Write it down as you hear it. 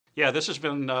Yeah, this has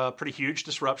been a pretty huge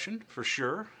disruption for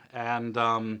sure. And,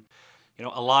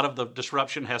 a lot of the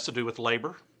disruption has to do with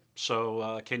labor.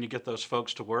 So, can you get those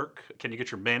folks to work? Can you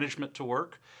get your management to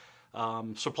work?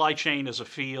 Supply chain is a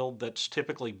field that's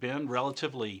typically been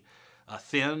relatively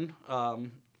thin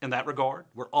in that regard.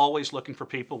 We're always looking for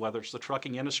people, whether it's the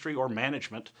trucking industry or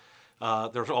management.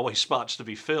 There's always spots to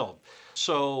be filled.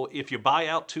 So if you buy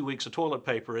out 2 weeks of toilet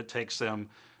paper, it takes them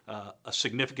a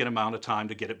significant amount of time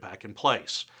to get it back in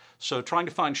place. So trying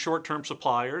to find short-term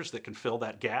suppliers that can fill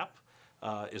that gap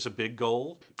is a big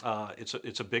goal.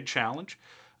 It's a big challenge.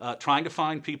 Trying to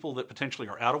find people that potentially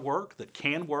are out of work, that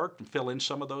can work and fill in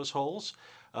some of those holes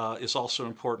is also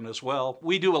important as well.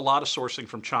 We do a lot of sourcing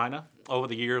from China. Over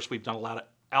the years, we've done a lot of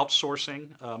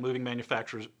outsourcing, moving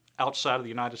manufacturers outside of the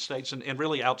United States and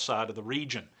really outside of the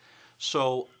region.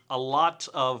 So a lot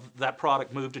of that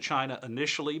product moved to China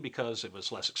initially because it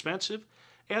was less expensive,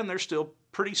 and they're still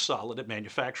pretty solid at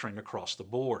manufacturing across the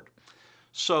board.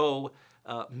 So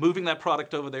moving that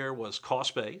product over there was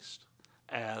cost-based.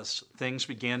 As things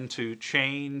began to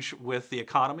change with the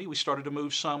economy, we started to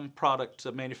move some product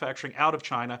manufacturing out of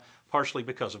China, partially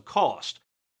because of cost.